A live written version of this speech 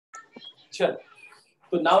चलो,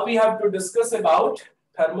 तो now we have to discuss about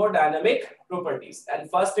thermodynamic properties and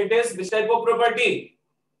first it is which type of property?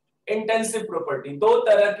 Intensive property. दो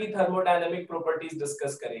तरह की thermodynamic properties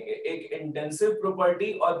discuss करेंगे, एक इंटेंसिव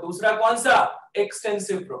प्रॉपर्टी और दूसरा कौन सा?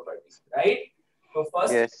 Extensive property, right? तो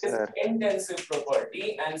first is intensive property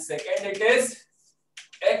and second it is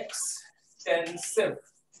extensive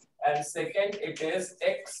and second it is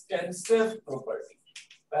extensive property.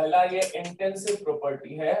 पहला ये इंटेंसिव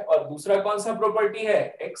प्रॉपर्टी है और दूसरा कौन सा प्रॉपर्टी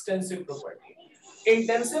है? Extensive property.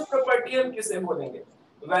 इंटेंसिव प्रॉपर्टी हम किसे बोलेंगे?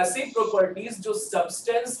 वैसी प्रॉपर्टीज जो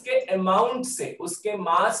सब्सटेंस के अमाउंट से, उसके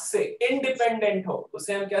मास से इंडिपेंडेंट हो,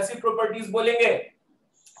 उसे हम कैसी प्रॉपर्टीज बोलेंगे?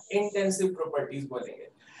 इंटेंसिव प्रॉपर्टीज बोलेंगे।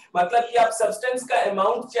 मतलब कि आप सब्सटेंस का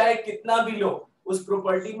अमाउंट चाहे कितना भी लो, उस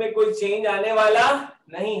प्रॉपर्टी में कोई चेंज आने वाला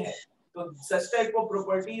नहीं है। तो such type of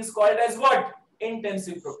property is called as what?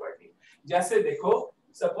 Intensive property. जैसे देखो,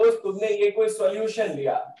 सपोज तुमने ये कोई सॉल्यूशन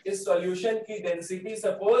लिया, इस सॉल्यूशन की डेंसिटी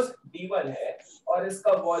सपोज D1 है और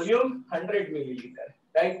इसका वॉल्यूम 100 मिलीलीटर,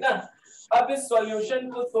 राइट ना? अब इस सॉल्यूशन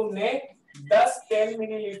को तुमने 10-10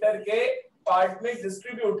 मिलीलीटर के पार्ट में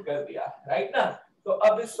डिस्ट्रीब्यूट कर दिया, राइट ना? तो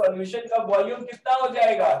अब इस सॉल्यूशन का वॉल्यूम कितना हो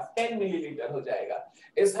जाएगा? 10 मिलीलीटर हो जाएगा।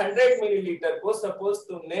 इस 100 मिलीलीटर को सपोज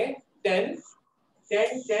तुमने 10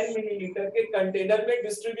 मिलीलीटर के कंटेनर में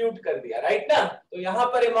डिस्ट्रीब्यूट कर दिया, राइट ना? तो यहाँ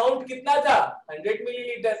पर अमाउंट कितना था? 100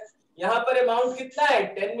 मिलीलीटर। यहाँ पर अमाउंट कितना है?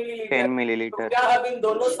 10 मिलीलीटर। तो क्या अब इन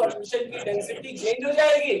दोनों सॉल्यूशन की डेंसिटी चेंज हो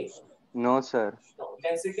जाएगी? No sir,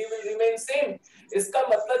 density will remain same. इसका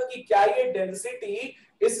मतलब कि क्या ये डेंसिटी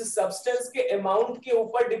इस सब्सटेंस के अमाउंट के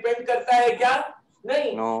ऊपर डिपेंड करता है क्या?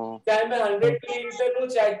 नहीं। चाहे मैं 100 मिलीलीटर लूं,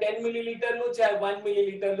 चाहे 10 मिलीलीटर लूं, चाहे 1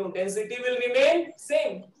 मिलीलीटर लूं, डेंसिटी विल रिमेन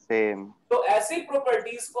सेम। तो ऐसी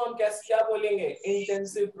प्रॉपर्टीज को हम कैसे क्या बोलेंगे?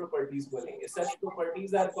 इंटेंसिव प्रॉपर्टीज बोलेंगे। सच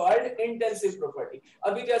properties are called intensive property.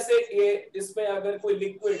 अभी जैसे ये, इसमें अगर कोई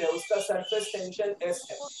लिक्विड है, उसका सरफेस टेंशन S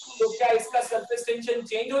है, तो क्या इसका सरफेस टेंशन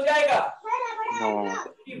चेंज हो जाएगा?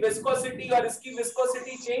 इसकी विस्कोसिटी और इसकी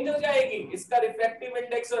विस्कोसिटी चेंज हो जाएगी? इसका रिफ्रैक्टिव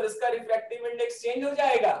इंडेक्स और इसका रिफ्रैक्टिव इंडेक्स चेंज हो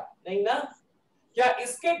जाएगा? नहीं ना? क्या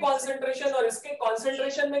इसके कॉन्सेंट्रेशन और इसके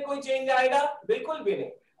कॉन्सेंट्रेशन में कोई चेंज आएगा? बिल्कुल भी नहीं।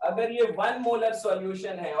 अगर ये 1 मोलर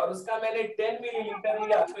सॉल्यूशन है और उसका मैंने 10 मिलीलीटर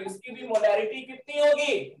लिया, तो इसकी भी मोलैरिटी कितनी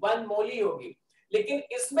होगी? 1 मोल ही होगी। लेकिन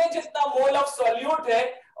इसमें जितना मोल ऑफ सॉल्यूट है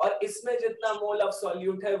और इसमें जितना मोल ऑफ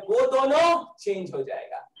सॉल्यूट है, वो दोनों चेंज हो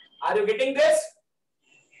जाएगा। Are you getting this?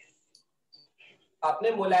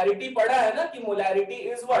 आपने मोलैरिटी पढ़ा है ना कि molarity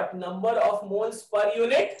is what? Number of moles per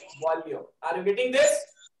unit volume. Are you getting this?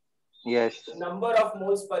 Yes. Number of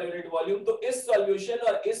moles per unit volume. तो इस सॉल्यूशन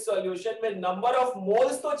और इस सॉल्यूशन में नंबर ऑफ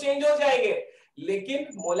मोल्स तो चेंज हो जाएंगे, लेकिन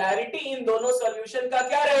मोलैरिटी इन दोनों सॉल्यूशन का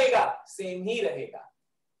क्या रहेगा? सेम ही रहेगा।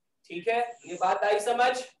 ठीक है, ये बात आई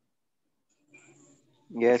समझ?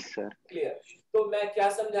 Yes sir. क्लियर? तो मैं क्या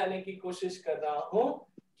समझाने की कोशिश कर रहा हूं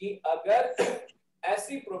कि अगर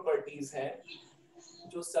ऐसी प्रॉपर्टीज हैं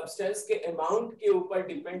जो सब्सटेंस के अमाउंट के ऊपर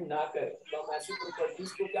डिपेंड ना करे, तो हम ऐसी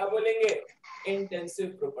प्रॉपर्टीज को क्या बोलेंगे? इंटेंसिव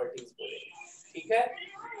प्रॉपर्टीज बोलेंगे। ठीक है,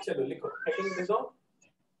 चलो लिखो, हेडिंग दे दो,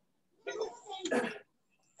 देखो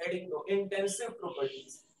हेडिंग दो, इंटेंसिव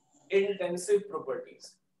प्रॉपर्टीज। इंटेंसिव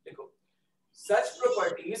प्रॉपर्टीज देखो, such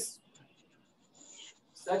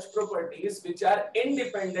properties which are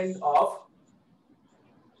independent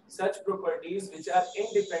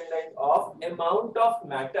of amount of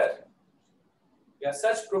matter, या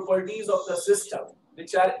such properties of the system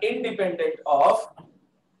which are independent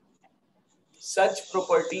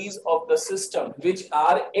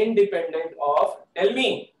of tell me,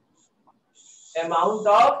 amount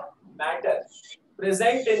of matter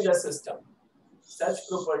present in the system. Such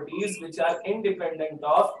properties which are independent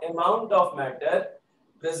of amount of matter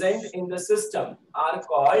present in the system are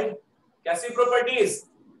called कैसी properties?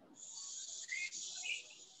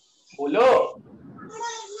 बोलो।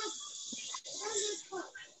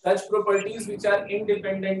 Such properties which are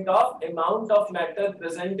independent of amount of matter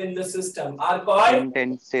present in the system are called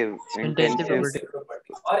intensive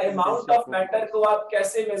property। और amount of matter को आप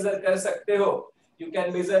कैसे measure कर सकते हो? You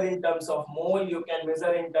can measure in terms of mole, you can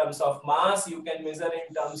measure in terms of mass, you can measure in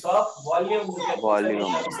terms of volume, you can measure in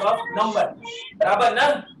terms of number। बराबर ना?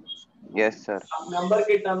 Yes sir. आप number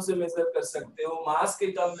के term से major कर सकते हो, मास के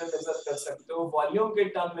term में मेजर कर सकते हो, वॉल्यूम के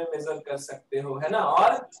टर्म में मेजर कर सकते हो, है ना?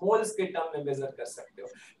 और मोल्स के टर्म में मेजर कर सकते हो।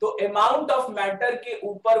 तो अमाउंट ऑफ मैटर के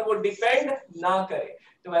ऊपर वो डिपेंड ना करे,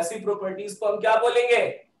 तो ऐसी प्रॉपर्टीज को हम क्या बोलेंगे?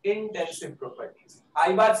 Intensive properties.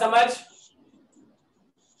 आई बात समझ?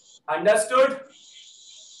 अंडरस्टूड?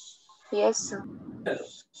 Yes sir. चलो,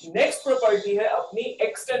 नेक्स्ट प्रॉपर्टी है अपनी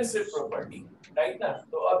एक्सटेंसिव प्रॉपर्टी, राइट ना?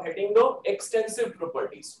 तो अब हेडिंग दो, एक्सटेंसिव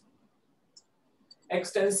प्रॉपर्टीज।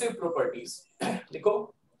 एक्सटेंसिव प्रॉपर्टीज लिखो।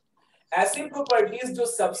 ऐसी प्रॉपर्टीज जो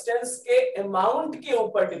सब्सटेंस के अमाउंट के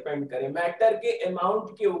ऊपर डिपेंड करे, मैटर के अमाउंट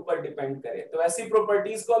के ऊपर डिपेंड करे, तो ऐसी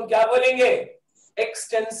प्रॉपर्टीज को हम क्या बोलेंगे?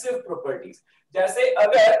 Extensive properties. जैसे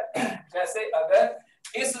अगर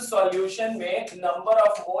इस सॉल्यूशन में number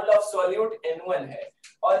of mole of solute N1 है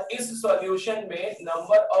और इस सॉल्यूशन में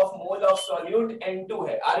number of mole of solute N2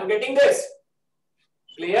 है। Are you getting this?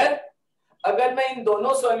 Clear? अगर मैं इन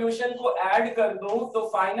दोनों सॉल्यूशन को ऐड कर दूं तो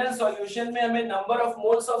फाइनल सॉल्यूशन में हमें number of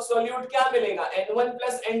moles of solute क्या मिलेगा? N1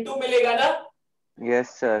 प्लस N2 मिलेगा ना? Yes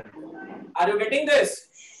sir. Are you getting this?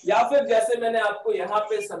 या फिर जैसे मैंने आपको यहाँ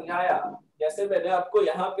पे समझाया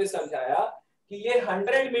कि ये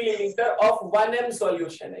 100 मिलीलीटर ऑफ 1m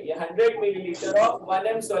सॉल्यूशन है, ये 100 मिलीलीटर ऑफ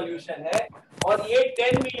 1m सॉल्यूशन है और ये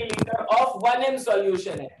 10 मिलीलीटर ऑफ 1m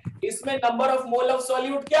सॉल्यूशन है। इसमें number of mole of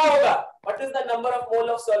solute क्या होगा? What is the number of mole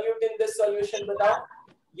of solute in this solution? बताओ।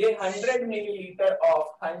 ये 100 मिलीलीटर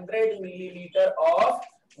ऑफ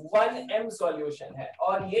 1m सॉल्यूशन है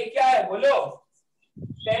और ये क्या है बोलो?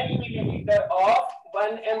 10 मिलीलीटर ऑफ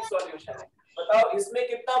 1m सॉल्यूशन है। बताओ इसमें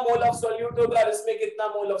कितना मोल ऑफ सॉल्यूट होगा और इसमें कितना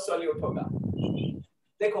मोल ऑफ सॉल्यूट होगा?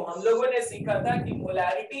 देखो हम लोगों ने सीखा था कि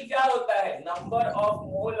मोलैरिटी क्या होता है? Number of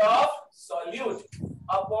mole of solute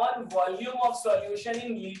upon volume of solution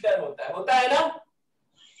in litre होता है ना?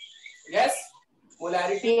 यस।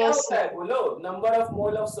 मोलैरिटी क्या होता है बोलो? Number of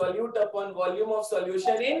mole of solute upon volume of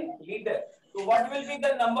solution in litre. तो what will be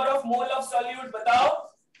the number of mole of solute? बताओ।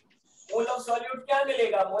 Mole of solute क्या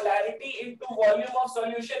मिलेगा? Molarity into volume of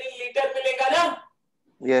solution in litre मिलेगा ना?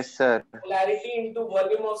 Yes, sir. Molarity into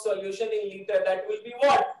volume of solution in liter, that will be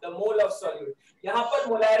what? The mole of solute. यहाँ पर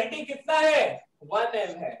molarity कितना है?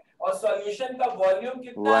 1m है और सॉल्यूशन का वॉल्यूम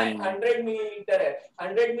कितना है? 100 मिलीलीटर है।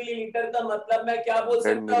 100 मिलीलीटर का मतलब मैं क्या बोल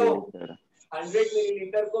सकता हूँ? 100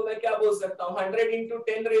 मिलीलीटर को मैं क्या बोल सकता हूँ? 100 into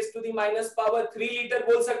 10 raised to the minus power 3 litre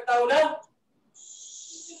बोल सकता हूँ ना?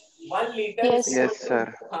 1 liter yes, yes sir.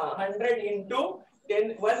 हाँ 100 into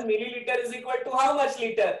 10 1 milliliter is equal to how much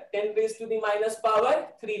liter? 10 raised to the minus power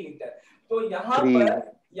 3 liter. तो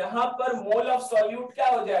यहाँ पर मोल ऑफ सॉल्यूट क्या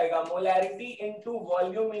हो जाएगा? Molarity into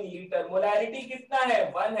volume in litre. Molarity कितना है?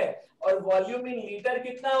 1 है और वॉल्यूम इन लीटर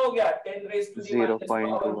कितना हो गया? 10 raised to the minus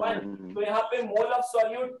power 1। तो यहाँ पे mole of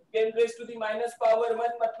solute 10 raised to the minus power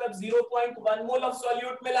 1 मतलब 0.1 मोल ऑफ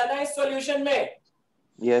सॉल्यूट मिला ना इस सॉल्यूशन में?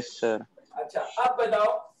 Yes sir. अच्छा अब बताओ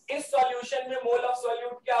इस सॉल्यूशन में मोल ऑफ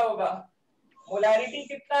सॉल्यूट क्या होगा? मोलैरिटी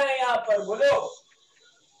कितना है यहाँ पर बोलो?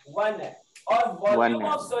 1 है और volume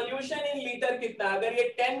of solution in litre कितना? अगर ये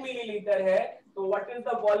 10 मिलीलीटर है तो what is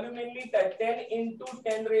the volume in litre? 10 into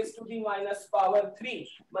 10 raised to the minus power 3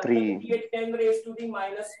 मतलब ये 10 raised to the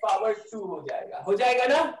minus power 2 हो जाएगा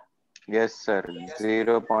ना? Yes sir.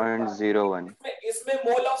 0.01। इसमें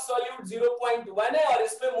मोल ऑफ सॉल्यूट 0.1 है और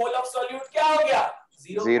इसमें मोल ऑफ सॉल्यूट क्या हो गया?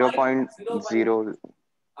 0.0।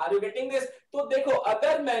 Are you getting this? तो देखो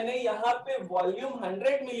अगर मैंने यहाँ पे वॉल्यूम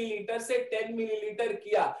 100 मिलीलीटर से 10 मिलीलीटर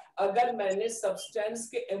किया, अगर मैंने सब्सटेंस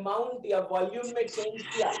के अमाउंट या वॉल्यूम में चेंज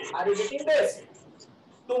किया, आर यू गेटिंग दिस?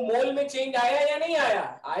 तो मोल में चेंज आया या नहीं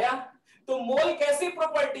आया? आया। तो मोल कैसी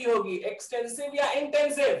प्रॉपर्टी होगी? एक्सटेंसिव या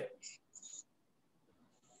इंटेंसिव?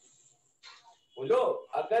 बोलो।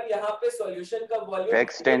 अगर यहाँ पे सॉल्यूशन का वॉल्यूम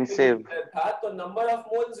एक्सटेंसिव था तो नंबर ऑफ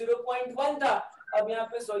मोल 0.1 था। अब यहाँ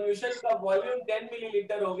पे सॉल्यूशन का वॉल्यूम 10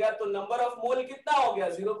 मिलीलीटर हो गया तो नंबर ऑफ मोल कितना हो गया?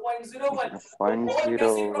 0.01। तो मोल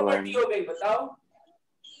कैसी प्रॉपर्टी हो गई बताओ?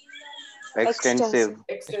 एक्सटेंसिव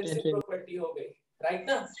प्रॉपर्टी हो गई, राइट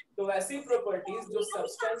ना? तो ऐसी प्रॉपर्टीज जो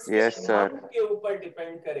सब्सटेंस yes, के ऊपर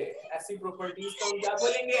डिपेंड करे, ऐसी प्रॉपर्टीज को हम क्या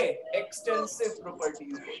बोलेंगे? एक्सटेंसिव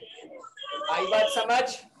प्रॉपर्टीज बोलेंगे। आई बात समझ?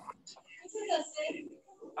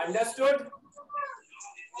 अंडरस्टूड?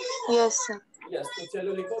 Yes sir. यस। तो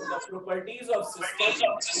चलो लिखो the properties of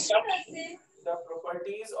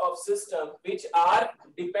system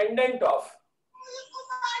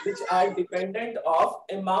which are dependent of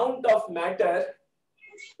amount of matter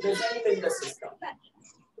present in the system.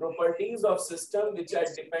 Properties of system which are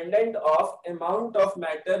dependent of amount of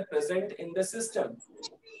matter present in the system.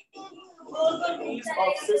 Properties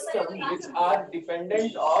of system which are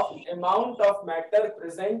dependent of amount of matter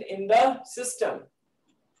present in the system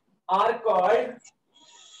are called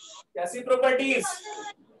कैसी properties?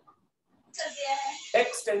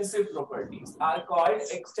 Extensive properties are called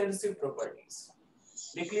extensive properties.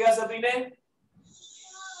 लिख लिया सभी ने?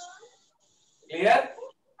 Clear?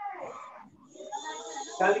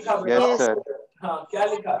 क्या लिखा बेटा? yes, sir. हाँ क्या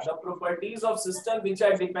लिखा? The properties of system which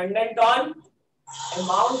are dependent on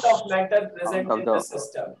amount of matter present in the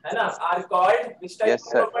system, है ना? are called which type yes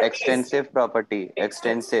sir extensive property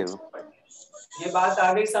extensive। ये बात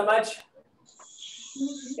आ गई समझ?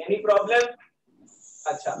 Any problem?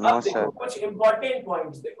 अच्छा अब देखो कुछ इंपॉर्टेंट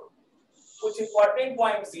पॉइंट्स देखो। कुछ इंपॉर्टेंट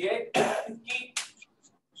पॉइंट्स ये कि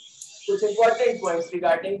कुछ important points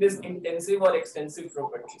regarding this intensive और एक्सटेंसिव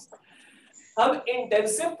प्रॉपर्टीज। हम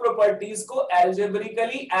इंटेंसिव प्रॉपर्टीज को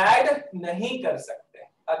एल्जेब्रिकली ऐड नहीं कर सकते।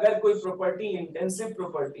 अगर कोई प्रॉपर्टी इंटेंसिव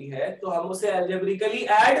प्रॉपर्टी है तो हम उसे एल्जेब्रिकली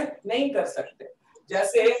ऐड नहीं कर सकते।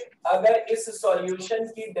 जैसे अगर इस सॉल्यूशन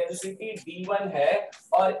की डेंसिटी D1 है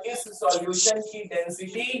और इस सॉल्यूशन की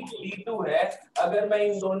डेंसिटी D2 है, अगर मैं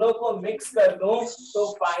इन दोनों को मिक्स कर दूं तो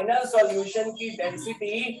फाइनल सॉल्यूशन की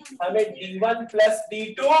डेंसिटी हमें D1 प्लस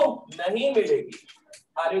D2 नहीं मिलेगी।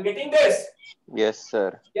 Are you getting this? Yes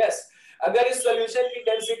sir. Yes. अगर इस सॉल्यूशन की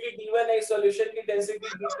डेंसिटी D1 है, इस सॉल्यूशन की डेंसिटी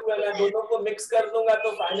D2 है, मैं दोनों को मिक्स कर दूंगा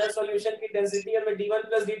तो फाइनल सॉल्यूशन की डेंसिटी हमें D1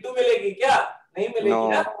 प्लस D2 मिलेगी क्या? नहीं मिलेगी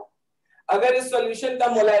ना। अगर इस सॉल्यूशन का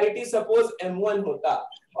मोलैरिटी सपोज M1 होता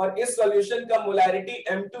और इस सॉल्यूशन का मोलैरिटी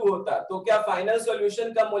M2 होता तो क्या फाइनल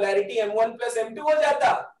सॉल्यूशन का मोलैरिटी M1 प्लस M2 हो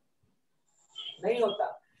जाता? नहीं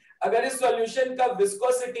होता। अगर इस सॉल्यूशन का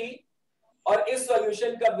विस्कोसिटी और इस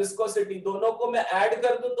सॉल्यूशन का विस्कोसिटी दोनों को मैं ऐड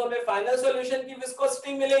कर दूं तो हमें फाइनल सॉल्यूशन की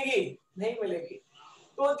विस्कोसिटी मिलेगी? नहीं मिलेगी।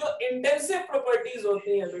 तो जो इंटेंसिव प्रॉपर्टीज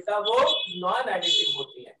होती हैं बेटा वो नॉन एडिटिव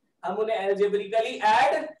होती हैं, हम उन्हें एल्जेब्रिकली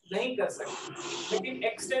ऐड नहीं कर सकते। लेकिन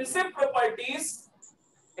एक्सटेंसिव प्रॉपर्टीज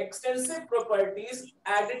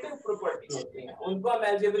एडिटिव प्रॉपर्टी होती हैं, उनको हम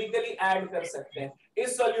एल्जेब्रिकली ऐड कर सकते हैं।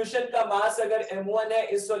 इस सॉल्यूशन का मास अगर M1 है,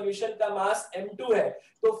 इस सॉल्यूशन का मास M2 है,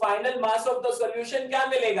 तो final mass of the solution क्या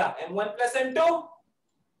मिलेगा? M1 प्लस M2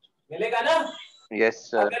 मिलेगा ना। Yes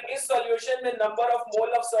sir. अगर इस सॉल्यूशन में number of mole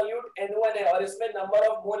of solute N1 है और इसमें number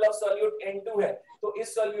of mole of solute N2 है, तो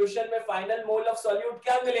इस सॉल्यूशन में फाइनल मोल ऑफ सॉल्यूट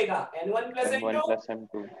क्या मिलेगा? N1 plus M2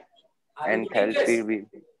 N2। भी।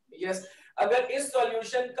 यस। अगर इस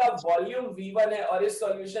सॉल्यूशन का वॉल्यूम V1 है और इस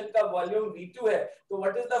सॉल्यूशन का वॉल्यूम V2 है, तो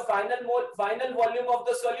what is the final volume of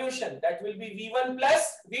the solution? That will be V1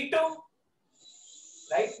 plus V2,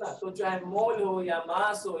 right ना। तो चाहे मोल हो या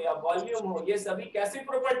मास हो या वॉल्यूम हो, ये सभी कैसी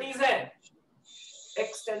प्रॉपर्टीज हैं?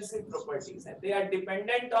 Extensive properties हैं। They are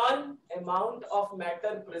dependent on amount of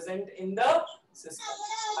matter present in the system.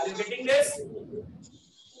 Are you getting this?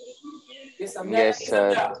 ये समझा या नहीं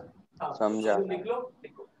समझा? हाँ, समझा। लिख लो,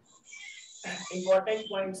 लिखो। Important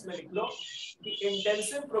points में लिख लो कि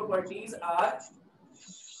intensive properties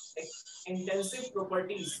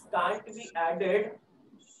can't be added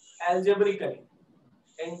algebraically.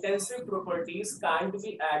 Intensive properties can't be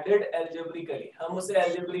added algebraically. हम उसे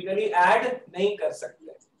algebraically add नहीं कर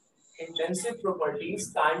सकते। Intensive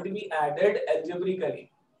properties can't be added algebraically,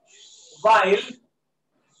 while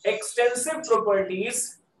extensive properties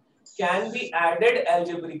can be added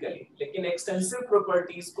algebraically. लेकिन extensive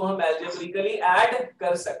properties को हम algebraically add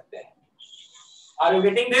कर सकते हैं। Are you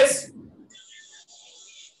getting this?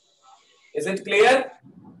 Is it clear?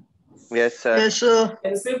 Yes sir. Yes sir.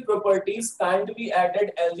 Intensive properties can't be added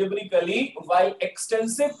algebraically, while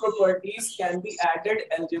extensive properties can be added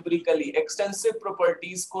algebraically. Extensive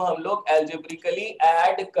properties को हम लोग algebraically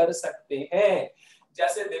add कर सकते हैं।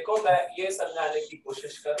 जैसे देखो, मैं ये समझाने की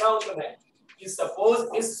कोशिश कर रहा हूँ तुम्हें कि सपोज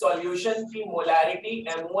इस सॉल्यूशन की मोलैरिटी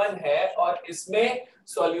M1 है और इसमें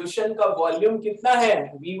सॉल्यूशन का वॉल्यूम कितना है?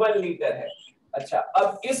 V1 लीटर है। अच्छा,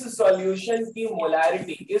 अब इस सॉल्यूशन की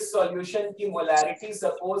मोलैरिटी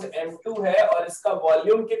सपोज M2 है और इसका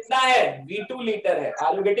वॉल्यूम कितना है? V2 लीटर है।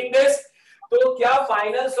 Are you getting this? तो क्या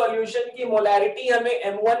फाइनल सॉल्यूशन की मोलैरिटी हमें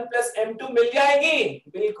M1 प्लस M2 मिल जाएगी?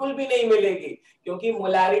 बिल्कुल भी नहीं मिलेगी, क्योंकि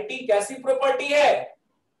मोलैरिटी कैसी प्रॉपर्टी है?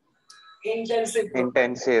 इंटेंसिव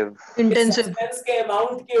के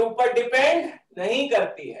अमाउंट के ऊपर डिपेंड नहीं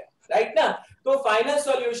करती है, राइट ना। तो फाइनल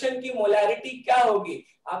सॉल्यूशन की मोलैरिटी क्या होगी?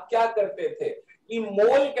 आप क्या करते थे कि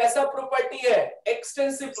मोल कैसा प्रॉपर्टी है?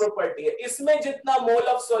 एक्सटेंसिव प्रॉपर्टी है। इसमें जितना मोल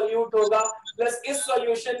ऑफ सॉल्यूट होगा प्लस इस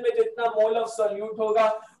सॉल्यूशन में जितना मोल ऑफ सॉल्यूट होगा,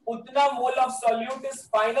 उतना मोल ऑफ सॉल्यूट इस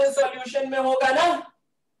फाइनल सॉल्यूशन में होगा ना।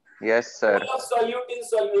 Yes sir. Mole of solute in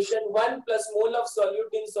solution 1 plus mole of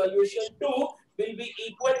solute in solution 2 will be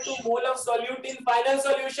equal to mole of solute in final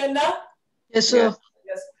solution ना? Yes sir.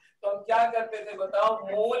 Yes. तो हम क्या करते थे बताओ?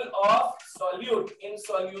 mole of solute in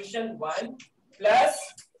solution 1 plus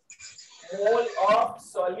mole of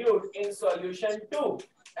solute in solution 2,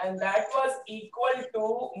 and that was equal to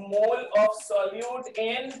mole of solute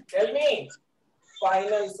in, tell me,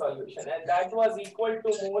 final solution, and that was equal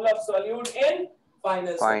to mole of solute in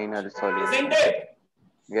final solution. Isn't it?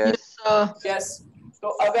 Yes sir. Yes. तो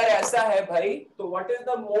अगर ऐसा है भाई, तो what is the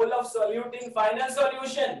mole of solute in final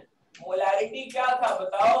solution? Molarity क्या था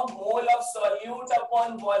बताओ? Mole of solute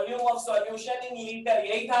upon volume of solution in litre,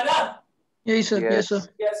 यही था ना? यही सर। Yes sir.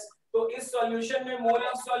 यस। तो इस सॉल्यूशन में मोल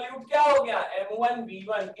ऑफ सॉल्यूट क्या हो गया? M1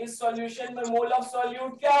 V1। इस सॉल्यूशन में मोल ऑफ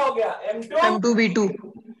सॉल्यूट क्या हो गया? M2 M2 V2।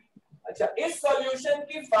 अच्छा, इस सॉल्यूशन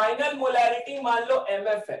की फाइनल मोलैरिटी मान लो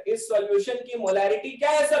mf है, इस सॉल्यूशन की मोलैरिटी क्या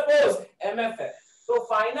है, सपोज mf है, तो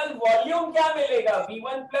फाइनल वॉल्यूम क्या मिलेगा,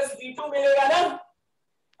 v1 प्लस v2 मिलेगा ना।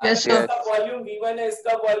 Yes, अगर sir. इसका वॉल्यूम v1 है,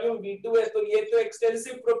 इसका वॉल्यूम v2 है, तो ये तो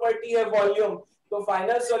एक्सटेंसिव प्रॉपर्टी है वॉल्यूम, तो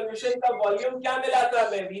फाइनल सॉल्यूशन का वॉल्यूम क्या मिला था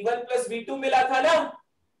हमें, v1 प्लस v2 मिला था ना।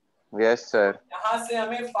 Yes sir. यहाँ से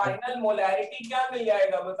हमें फाइनल मोलैरिटी क्या मिल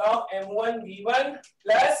जाएगा बताओ, m1 v1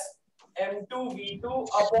 plus m2 v2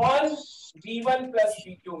 upon v1 plus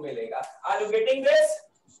v2 मिलेगा। Are you getting this?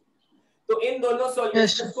 तो इन दोनों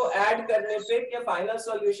सॉल्यूशन Yes. को ऐड करने पे क्या फाइनल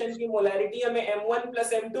सॉल्यूशन की मोलैरिटी हमें m1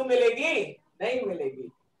 प्लस m2 मिलेगी? नहीं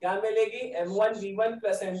मिलेगी। क्या मिलेगी, m1 v1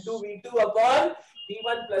 plus m2 v2 upon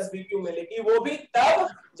v1 plus v2 मिलेगी, वो भी तब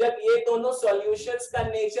जब ये दोनों सॉल्यूशंस का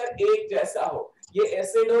नेचर एक जैसा हो, ये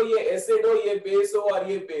एसिड हो, ये एसिड हो, ये बेस हो और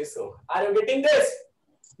ये बेस हो। Are you getting this?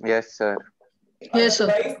 Yes sir. Yes, sir.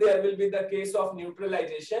 Otherwise there will be the case of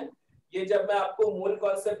neutralization। ये जब मैं आपको मूल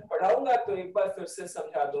कॉन्सेप्ट पढ़ाऊंगा तो एक बार फिर से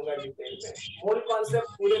समझा दूंगा डिटेल में। मूल कॉन्सेप्ट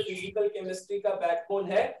पूरे फिजिकल केमिस्ट्री का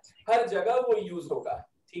बैकबोन है, हर जगह वो यूज होगा,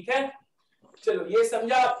 ठीक है। चलो ये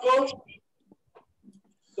समझा आपको।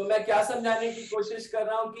 तो मैं क्या समझाने की कोशिश कर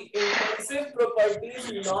रहा हूं कि इंटेंसिव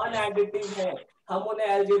प्रॉपर्टीज नॉन एडिटिव है, हम उन्हें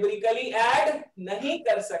अलजेब्रिकली ऐड नहीं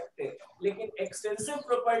कर सकते, लेकिन एक्सटेंसिव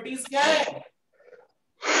प्रॉपर्टीज क्या है,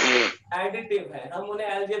 एडिटिव है, हम उन्हें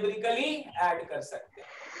अलजेब्रिकली ऐड कर सकते हैं।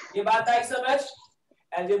 ये बात आई समझ?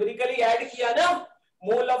 अलजेब्रिकली ऐड किया ना,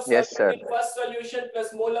 mole of solute in first solution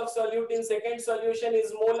plus mole of solute in second solution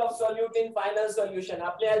is mole of solute in final solution,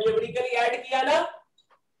 आपने अलजेब्रिकली ऐड किया ना।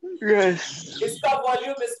 यस। इसका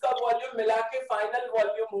वॉल्यूम मिला के फाइनल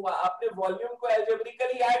वॉल्यूम हुआ, आपने वॉल्यूम को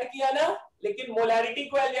अलजेब्रिकली ऐड किया ना, लेकिन मोलैरिटी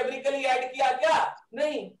को अलजेब्रिकली ऐड किया क्या,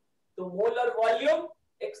 नहीं। तो मोल और वॉल्यूम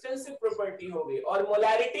एक्सटेंसिव प्रॉपर्टी हो गई और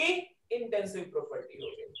मोलैरिटी इंटेंसिव प्रॉपर्टी हो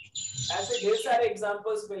गई। ऐसे ढेर सारे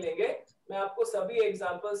एग्जांपल्स मिलेंगे, मैं आपको सभी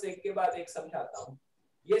एग्जांपल्स एक के बाद एक समझाता हूं।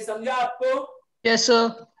 ये समझा आपको? Yes, sir.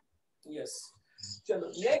 यस। चलो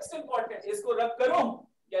नेक्स्ट इंपॉर्टेंट, इसको रब करूं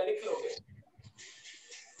या लिख लोगे?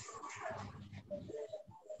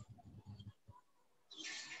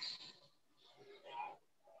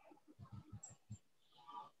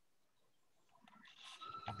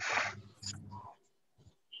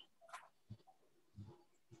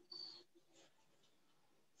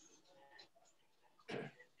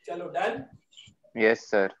 चलो डन। Yes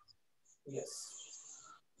sir. यस।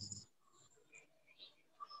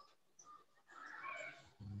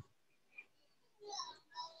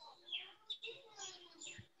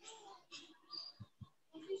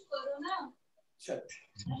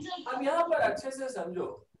 चलो अब यहाँ पर अच्छे से समझो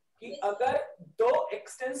कि अगर दो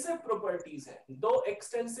एक्सटेंसिव प्रॉपर्टीज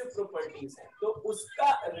हैं तो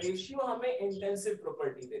उसका रेशियो हमें इंटेंसिव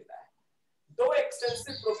प्रॉपर्टी देता है। दो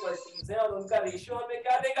एक्सटेंसिव प्रॉपर्टीज हैं और उनका रेशियो हमें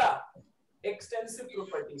क्या देगा, एक्सटेंसिव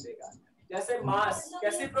प्रॉपर्टी देगा। जैसे मास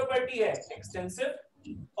कैसी प्रॉपर्टी है, एक्सटेंसिव,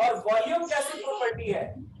 और वॉल्यूम कैसी प्रॉपर्टी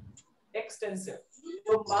है, एक्सटेंसिव।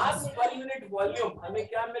 तो मास पर यूनिट वॉल्यूम हमें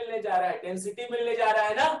क्या मिलने जा रहा है, डेंसिटी मिलने जा रहा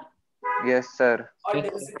है ना। Yes sir. और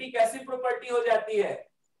डेंसिटी कैसी प्रॉपर्टी हो जाती है,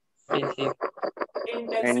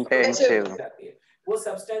 इंटेंसिव। हो जाती है। वो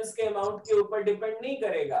सब्सटेंस के अमाउंट के ऊपर डिपेंड नहीं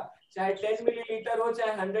करेगा, चाहे 10 मिलीलीटर हो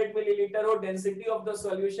चाहे 100 मिलीलीटर हो, density of the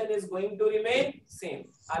solution is going to remain same.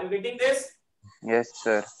 Are you getting this? Yes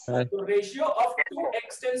sir. तो ratio of to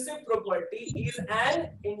extensive property is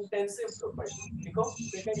an intensive property. देखो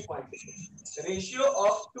सेकंड पॉइंट लिखो, ratio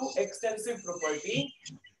of to extensive property,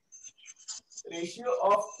 ratio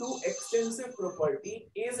of two extensive property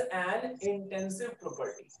is an intensive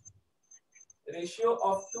property. Ratio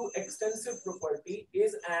of two extensive property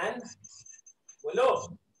is an, बोलो,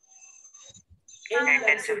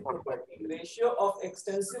 intensive property. Ratio of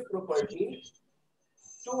extensive property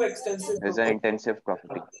to extensive is an intensive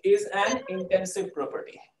property. is an intensive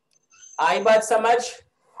property. आई बात समझ?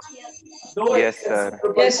 दो Yes, sir.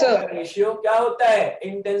 Yes, sir. Ratio क्या होता है,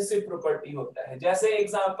 intensive property होता है। जैसे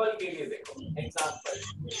एग्जांपल के लिए देखो, एग्जांपल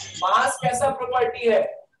मास कैसा प्रॉपर्टी है,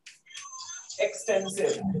 एक्सटेंसिव,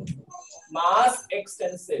 मास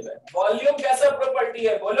एक्सटेंसिव है। वॉल्यूम कैसा प्रॉपर्टी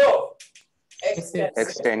है, बोलो,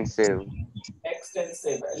 एक्सटेंसिव।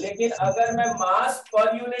 एक्सटेंसिव है। लेकिन अगर मैं मास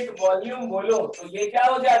पर यूनिट वॉल्यूम बोलूं तो ये क्या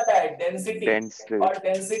हो जाता है, डेंसिटी। और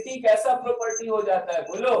डेंसिटी कैसा प्रॉपर्टी हो जाता है,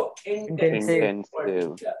 बोलो, इंटेंसिव प्रॉपर्टी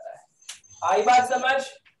हो जाता है। आई बात समझ?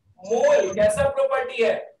 मोल कैसा प्रॉपर्टी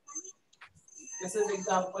है, दिस इज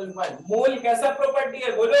एग्जांपल 1। मोल कैसा प्रॉपर्टी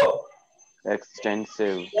है, बोलो,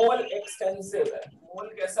 एक्सटेंसिव। मोल एक्सटेंसिव है। मोल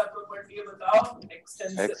कैसा प्रॉपर्टी है बताओ,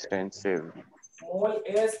 extensive. Mole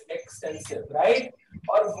is extensive, right.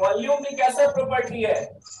 और वॉल्यूम भी कैसा प्रॉपर्टी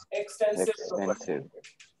है, एक्सटेंसिव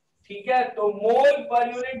प्रॉपर्टी। ठीक है, तो मोल पर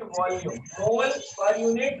यूनिट वॉल्यूम, मोल पर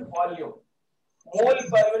यूनिट वॉल्यूम, मोल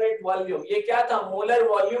पर यूनिट वॉल्यूम, ये क्या था? मोलर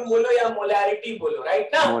वॉल्यूम बोलो या मोलैरिटी बोलो,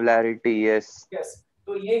 राइट ना? Molarity, yes. यस,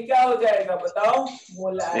 तो ये क्या हो जाएगा बताओ? मोलैरिटी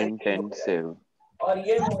हो जाएगा। इंटेंसिव। और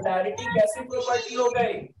ये मोलैरिटी कैसी प्रॉपर्टी हो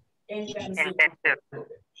गई? इंटेंसिव प्रॉपर्टी हो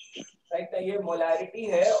गई, राइट ना? ये मोलैरिटी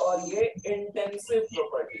है और ये इंटेंसिव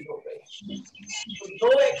प्रॉपर्टी हो गई। तो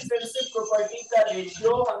दो एक्सटेंसिव प्रॉपर्टी का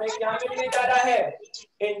रेशियो हमें क्या मिलने जा रहा है?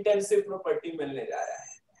 इंटेंसिव प्रॉपर्टी मिलने जा रहा है।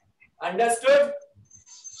 अंडरस्टूड?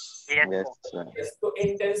 Yes sir. यस, तो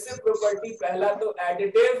इंटेंसिव प्रॉपर्टी पहला तो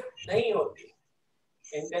एडिटिव नहीं होती,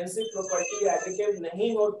 इंटेंसिव प्रॉपर्टी एडिटिव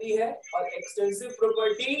नहीं होती है, और एक्सटेंसिव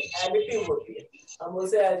प्रॉपर्टी एडिटिव होती है, हम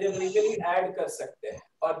उसे अलजेब्रिकली ऐड कर सकते हैं।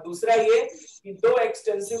 और दूसरा ये कि दो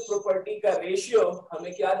एक्सटेंसिव प्रॉपर्टी का रेशियो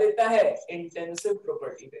हमें क्या देता है? इंटेंसिव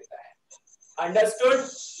प्रॉपर्टी देता है। अंडरस्टूड?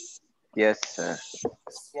 Yes sir.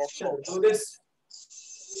 चलो do this.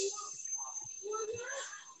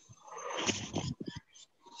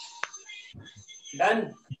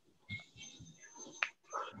 Done?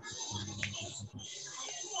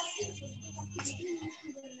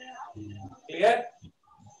 Clear?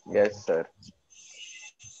 Yes sir.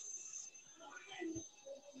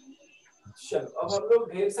 चलो अब हम लोग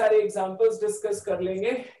ढेर सारे एग्जांपल्स डिस्कस कर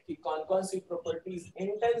लेंगे कि कौन कौन सी प्रॉपर्टीज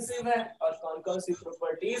इंटेंसिव है और कौन कौन सी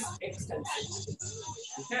प्रॉपर्टीज एक्सटेंसिव है।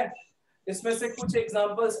 ठीक है, इसमें से कुछ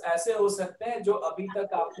एग्जांपल्स ऐसे हो सकते हैं जो अभी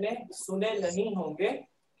तक आपने सुने नहीं होंगे,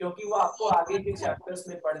 क्योंकि वो आपको आगे के चैप्टर्स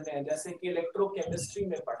में पढ़ने हैं, जैसे कि इलेक्ट्रोकेमिस्ट्री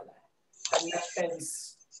में पढ़ना है,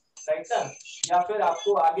 कंडक्टेंस, राइट ना? या फिर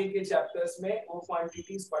आपको आगे के चैप्टर्स में वो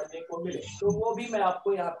क्वांटिटीज पढ़ने को मिले, तो वो भी मैं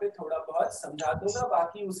आपको यहाँ पे थोड़ा बहुत समझा दूंगा,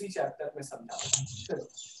 बाकी उसी चैप्टर में समझाऊंगा। चलो,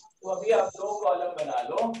 तो अभी आप दो कॉलम बना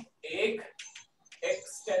लो, एक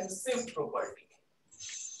एक्सटेंसिव प्रॉपर्टी,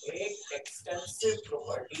 एक एक्सटेंसिव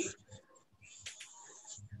प्रॉपर्टी,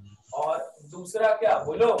 और दूसरा क्या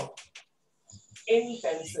बोलो?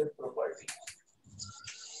 Intensive property.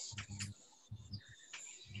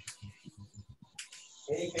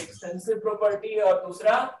 एक एक्सटेंसिव प्रॉपर्टी और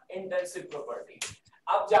दूसरा इंटेंसिव प्रॉपर्टी।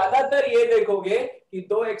 आप ज्यादातर ये देखोगे कि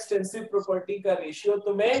दो एक्सटेंसिव प्रॉपर्टी का रेशियो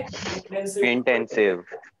तुम्हें इंटेंसिव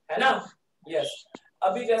है ना? यस।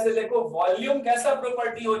 अभी जैसे देखो, वॉल्यूम कैसा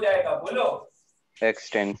प्रॉपर्टी हो जाएगा बोलो?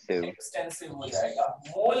 एक्सटेंसिव। एक्सटेंसिव हो जाएगा।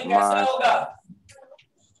 मोल कैसा मास होगा?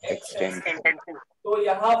 एक्सटेंसिव। तो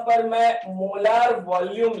यहाँ पर मैं मोलार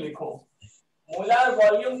वॉल्यूम लिखूं, मोलार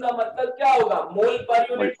वॉल्यूम का मतलब क्या होगा? मोल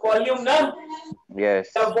पर यूनिट वॉल्यूम ना?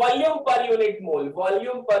 Yes. Volume per unit mole,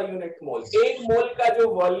 volume per unit mole, एक मोल का जो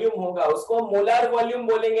वॉल्यूम होगा उसको मोलार वॉल्यूम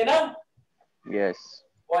बोलेंगे ना? Yes.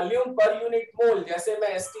 Volume per unit mole, जैसे मैं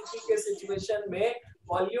एसटीपी के सिचुएशन में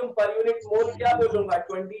वॉल्यूम पर यूनिट मोल क्या बोलूंगा?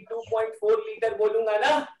 22.4 लीटर बोलूंगा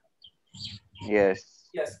ना? यस।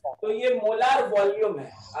 यस, तो ये मोलार वॉल्यूम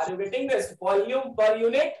है। Are you getting this? Volume per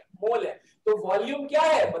unit mole है। तो वॉल्यूम क्या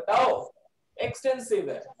है बताओ? एक्सटेंसिव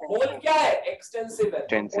है। मोल क्या है? एक्सटेंसिव है।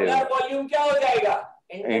 तो मोलार वॉल्यूम क्या हो जाएगा?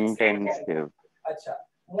 इंटेंसिव। अच्छा,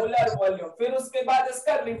 मोलर वॉल्यूम। फिर उसके बाद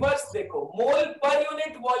इसका रिवर्स देखो, मोल पर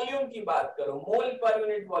यूनिट वॉल्यूम की बात करो, मोल per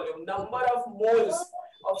unit volume, number of moles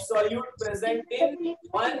of solute present in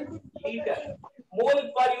 1 litre. Mole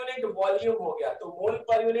per unit volume हो गया, तो मोल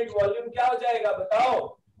पर यूनिट वॉल्यूम क्या हो जाएगा बताओ?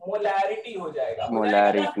 मोलैरिटी हो जाएगा।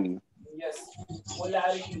 मोलैरिटी। यस,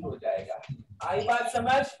 मोलैरिटी हो जाएगा। आई बात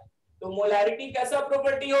समझ? तो मोलैरिटी कैसा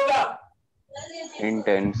प्रॉपर्टी होगा?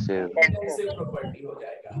 इंटेंसिव। इंटेंसिव प्रॉपर्टी हो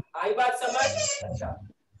जाएगा। आई बात समझ? अच्छा,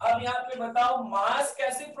 अब यहाँ पे बताओ मास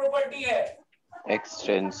कैसी प्रॉपर्टी है?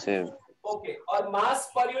 एक्सटेंसिव। ओके, और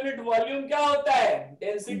मास पर यूनिट वॉल्यूम क्या होता है?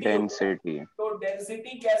 डेंसिटी। डेंसिटी। तो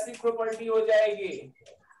डेंसिटी कैसी प्रॉपर्टी हो जाएगी?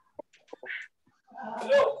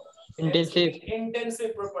 Hello, intensive.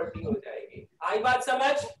 इंटेंसिव प्रॉपर्टी हो जाएगी। आई बात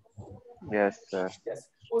समझ? Yes sir. यस।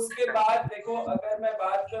 उसके बाद देखो, अगर मैं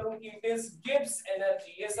बात करूं कि इट इज गिब्स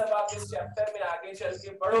एनर्जी, ये सब आप इस चैप्टर में आगे चल के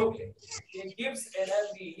पढ़ोगे। ये गिब्स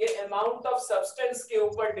एनर्जी, ये अमाउंट ऑफ सब्सटेंस के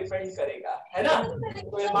ऊपर डिपेंड करेगा, है ना?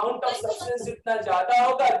 तो अमाउंट ऑफ सब्सटेंस जितना ज्यादा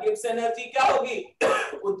होगा, गिब्स एनर्जी क्या होगी?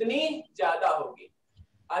 उतनी ज्यादा होगी।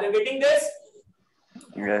 Are you getting this?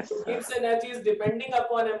 Yes Gibbs sir. Energy is depending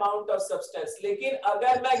upon amount of substance. लेकिन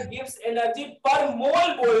अगर मैं गिब्स एनर्जी पर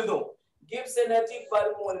मोल बोल दूं, गिब्स एनर्जी पर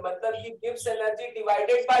मोल मतलब कि Gibbs energy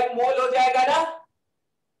divided by mole हो जाएगा ना?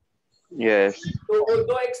 यस। तो वो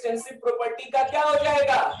दो एक्सटेंसिव प्रॉपर्टी का क्या हो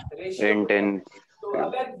जाएगा? रेशियो। इंटेंस। तो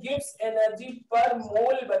अगर गिब्स एनर्जी पर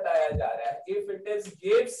मोल बताया जा रहा है, if it is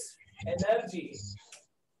Gibbs energy,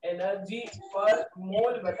 energy पर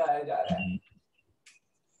मोल बताया जा रहा है,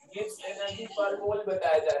 गिब्स एनर्जी पर मोल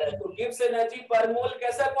बताया जा रहा है, तो गिब्स एनर्जी पर मोल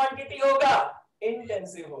कैसा क्वांटिटी होगा?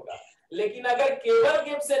 इंटेंसिव होगा। लेकिन अगर केवल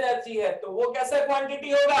गिब्स एनर्जी है तो वो कैसा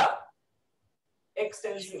क्वांटिटी होगा?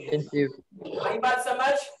 एक्सटेंसिव। आई बात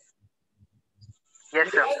समझ? Yes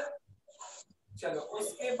sir. चलो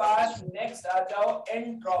उसके बाद नेक्स्ट आ जाओ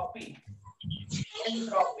एंट्रोपी।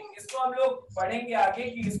 एंट्रोपी इसको हम लोग पढ़ेंगे आगे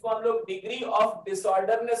कि इसको हम लोग degree of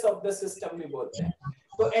disorderness of the system भी बोलते हैं।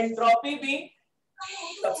 तो एंट्रोपी भी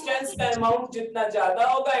सब्सटेंस का अमाउंट जितना ज्यादा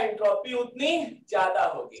होगा एंट्रोपी उतनी ज्यादा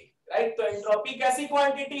होगी, राइट? तो एंट्रोपी कैसी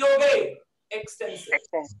क्वांटिटी हो गई?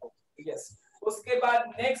 एक्सटेंसिव। यस। उसके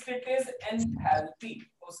बाद नेक्स्ट इट इज एंथैल्पी।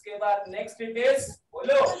 उसके बाद नेक्स्ट इट इज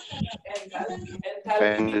बोलो एंथैल्पी।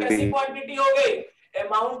 एंथैल्पी भी कैसी क्वांटिटी हो गई?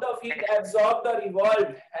 अमाउंट ऑफ हीट एब्सॉर्ब्ड और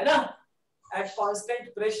इवॉल्व्ड, है ना, एट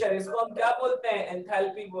कांस्टेंट प्रेशर। इसको हम क्या बोलते हैं?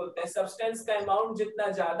 एंथैल्पी बोलते हैं। सब्सटेंस का अमाउंट जितना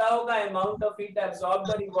ज्यादा होगा अमाउंट ऑफ हीट एब्सॉर्ब्ड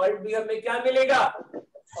और इवॉल्व्ड भी हमें क्या मिलेगा?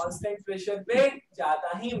 कांस्टेंट प्रेशर पे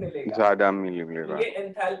ज्यादा ही मिलेगा, ज्यादा मिलेगा। ये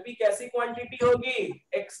एंथैल्पी कैसी क्वांटिटी होगी?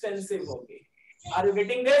 एक्सटेंसिव होगी। Are you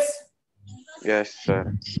getting this? Yes sir.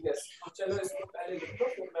 Yes. तो चलो इसको पहले लिखो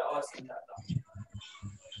फिर मैं और समझाता हूँ।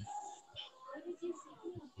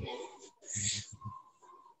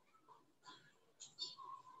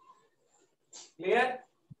 क्लियर?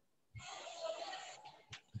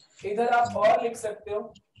 इधर आप और लिख सकते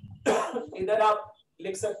हो, इधर आप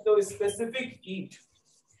लिख सकते हो specific heat.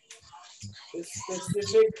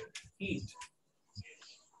 Specific heat.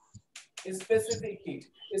 Specific heat.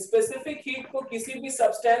 Specific heat को किसी भी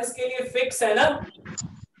सब्सटेंस के लिए फिक्स है ना?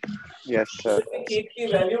 Yes sir. स्पेसिफिक हीट की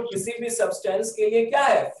वैल्यू किसी भी सब्सटेंस के लिए क्या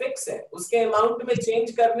है? फिक्स है। उसके अमाउंट में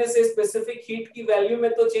चेंज करने से स्पेसिफिक हीट की वैल्यू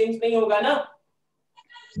में तो चेंज नहीं होगा ना?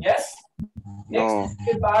 यस।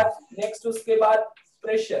 नेक्स्ट उसके बाद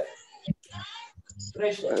प्रेशर।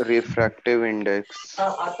 Pressure, refractive index.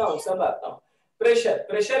 हाँ आता हूँ, सब आता हूँ। प्रेशर,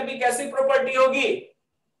 प्रेशर भी कैसी प्रॉपर्टी होगी?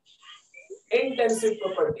 इंटेंसिव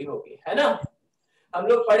प्रॉपर्टी होगी, है ना? हम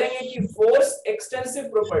लोग पढ़ेंगे कि फोर्स एक्सटेंसिव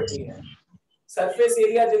प्रॉपर्टी है। सरफेस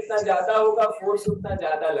एरिया जितना ज्यादा होगा फोर्स उतना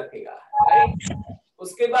ज्यादा लगेगा, राइट?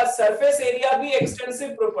 उसके बाद सरफेस एरिया भी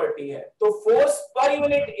एक्सटेंसिव प्रॉपर्टी है। तो force per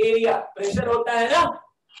unit area pressure होता है ना,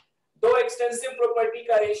 दो एक्सटेंसिव प्रॉपर्टी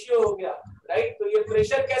का रेशियो हो गया, राइट? तो ये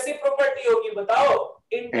प्रेशर कैसी प्रॉपर्टी होगी बताओ?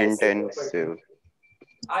 इंटेंसिव।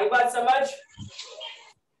 आई बात समझ?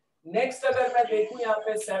 नेक्स्ट अगर मैं देखूं यहाँ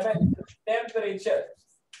पे 7 temperature.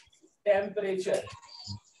 Temperature,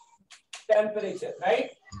 temperature,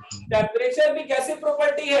 right? Temperature भी कैसी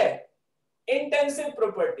प्रॉपर्टी है? इंटेंसिव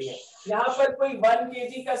प्रॉपर्टी है। यहाँ पर कोई 1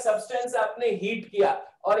 kg का सब्सटेंस आपने हीट किया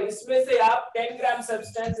और इसमें से आप 10 ग्राम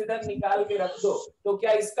सब्सटेंस इधर निकाल के रख दो, तो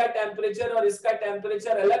क्या इसका टेम्परेचर और इसका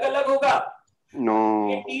टेम्परेचर अलग अलग होगा? नो।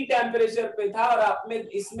 ये टी टेम्परेचर पे था और आपने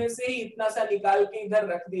इसमें से ही इतना सा निकाल के इधर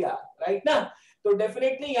रख दिया, राइट ना? तो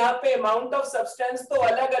डेफिनेटली यहाँ पे अमाउंट ऑफ सब्सटेंस तो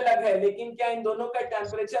अलग अलग है, लेकिन क्या इन दोनों का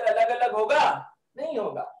टेम्परेचर अलग अलग होगा? नहीं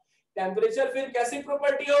होगा। टेम्परेचर फिर कैसी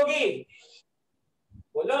प्रॉपर्टी होगी?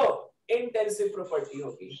 बोलो, इंटेंसिव प्रॉपर्टी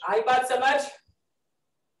होगी। आई बात समझ?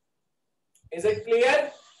 Is it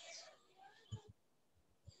clear?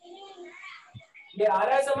 ये आ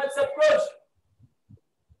रहा है समझ सब कुछ?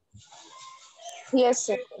 Yes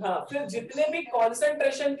sir. हाँ, फिर जितने भी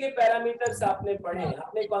कॉन्सेंट्रेशन के पैरामीटर्स आपने पढ़े,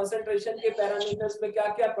 आपने कॉन्सेंट्रेशन के पैरामीटर्स में क्या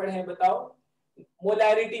क्या पढ़े हैं बताओ?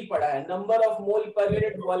 मोलैरिटी पढ़ा है, number of mole per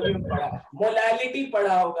unit volume पढ़ा है, मोलैलिटी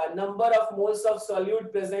पढ़ा होगा, number of moles of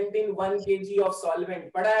solute present in 1 kg of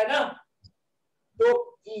solvent पढ़ा है ना? तो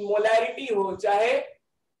मोलैरिटी हो चाहे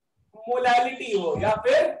मोलैलिटी हो या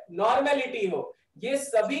फिर नॉर्मेलिटी हो, ये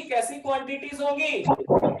सभी कैसी क्वांटिटीज होंगी?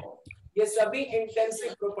 ये सभी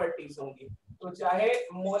इंटेंसिव प्रॉपर्टीज होंगी। तो चाहे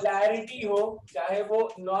मोलैरिटी हो, चाहे वो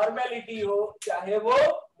नॉर्मेलिटी हो, चाहे वो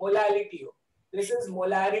मोलैलिटी हो, this is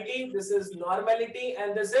molarity, this is normality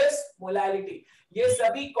and this is molality. ये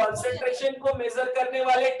सभी कॉन्सेंट्रेशन को मेजर करने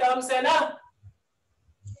वाले टर्म्स है ना?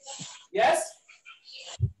 Yes?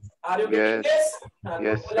 Are you getting this?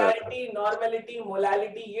 Molarity, normality,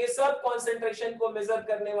 molality, ये सब कॉन्सेंट्रेशन को मेजर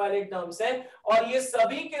करने वाले टर्म्स हैं और ये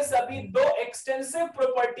सभी के सभी दो एक्सटेंसिव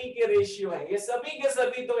प्रॉपर्टी के रेशियो हैं। ये सभी के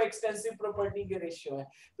सभी दो एक्सटेंसिव प्रॉपर्टी के रेशियो हैं।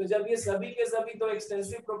 तो जब ये सभी के सभी दो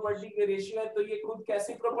एक्सटेंसिव प्रॉपर्टी के रेशियो है तो ये खुद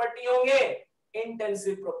कैसी प्रॉपर्टी होंगे?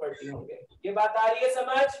 इंटेंसिव प्रॉपर्टी होंगे। ये बात आ रही है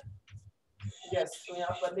समझ? यस। तो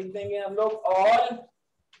यहाँ पर लिख देंगे हम लोग all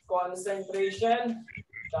concentration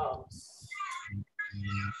terms.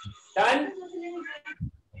 Done?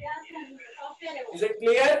 Is it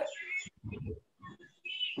clear?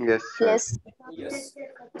 Yes sir. Yes. Yes.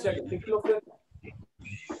 चलिए लिख लो फिर।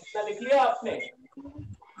 कितना लिख लिया आपने?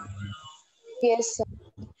 Yes sir.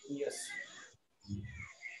 Yes.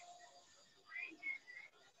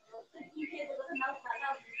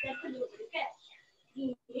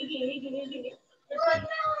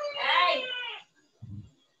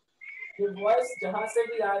 ये वॉइस जहां से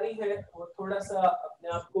भी आ रही है वो थोड़ा सा अपने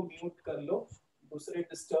आप को म्यूट कर लो, दूसरे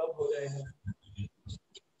डिस्टर्ब हो रहे हैं।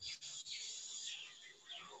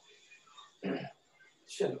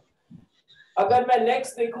 चलो अगर मैं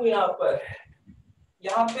नेक्स्ट देखूं यहाँ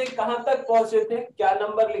पे कहां तक पहुंचे थे, क्या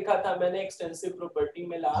नंबर लिखा था मैंने एक्सटेंसिव प्रॉपर्टी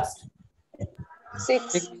में लास्ट? 6।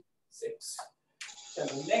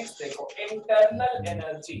 चलो नेक्स्ट देखो इंटरनल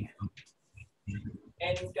एनर्जी।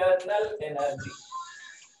 इंटरनल एनर्जी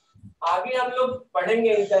आगे हम लोग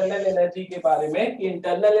पढ़ेंगे इंटरनल एनर्जी के बारे में कि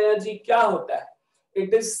इंटरनल एनर्जी क्या होता है।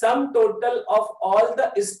 It is sum total of all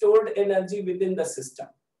the stored energy with in the system.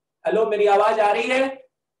 Hello, मेरी आवाज आ रही है?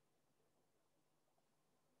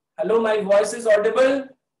 Hello, my voice is Audible?